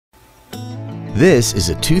This is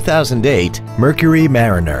a 2008 Mercury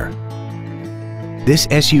Mariner. This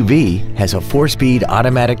SUV has a 4-speed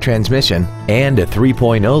automatic transmission and a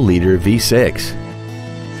 3.0-liter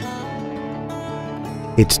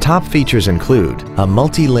V6. Its top features include a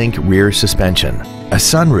multi-link rear suspension, a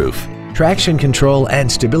sunroof, traction control and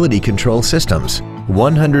stability control systems,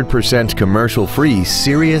 100% commercial-free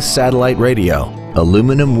Sirius satellite radio,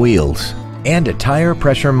 aluminum wheels, and a tire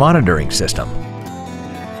pressure monitoring system.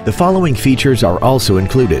 The following features are also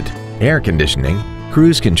included: air conditioning,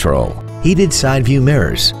 cruise control, heated side view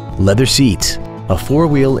mirrors, leather seats, a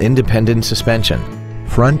 4-wheel independent suspension,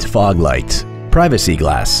 front fog lights, privacy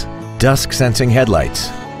glass, dusk sensing headlights,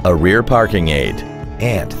 a rear parking aid,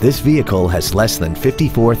 and this vehicle has less than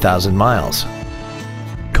 54,000 miles.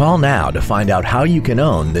 Call now to find out how you can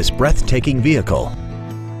own this breathtaking vehicle.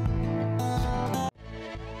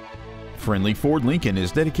 Friendly Ford Lincoln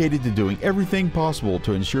is dedicated to doing everything possible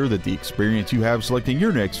to ensure that the experience you have selecting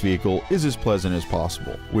your next vehicle is as pleasant as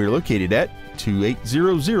possible. We're located at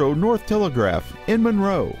 2800 North Telegraph in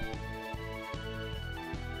Monroe.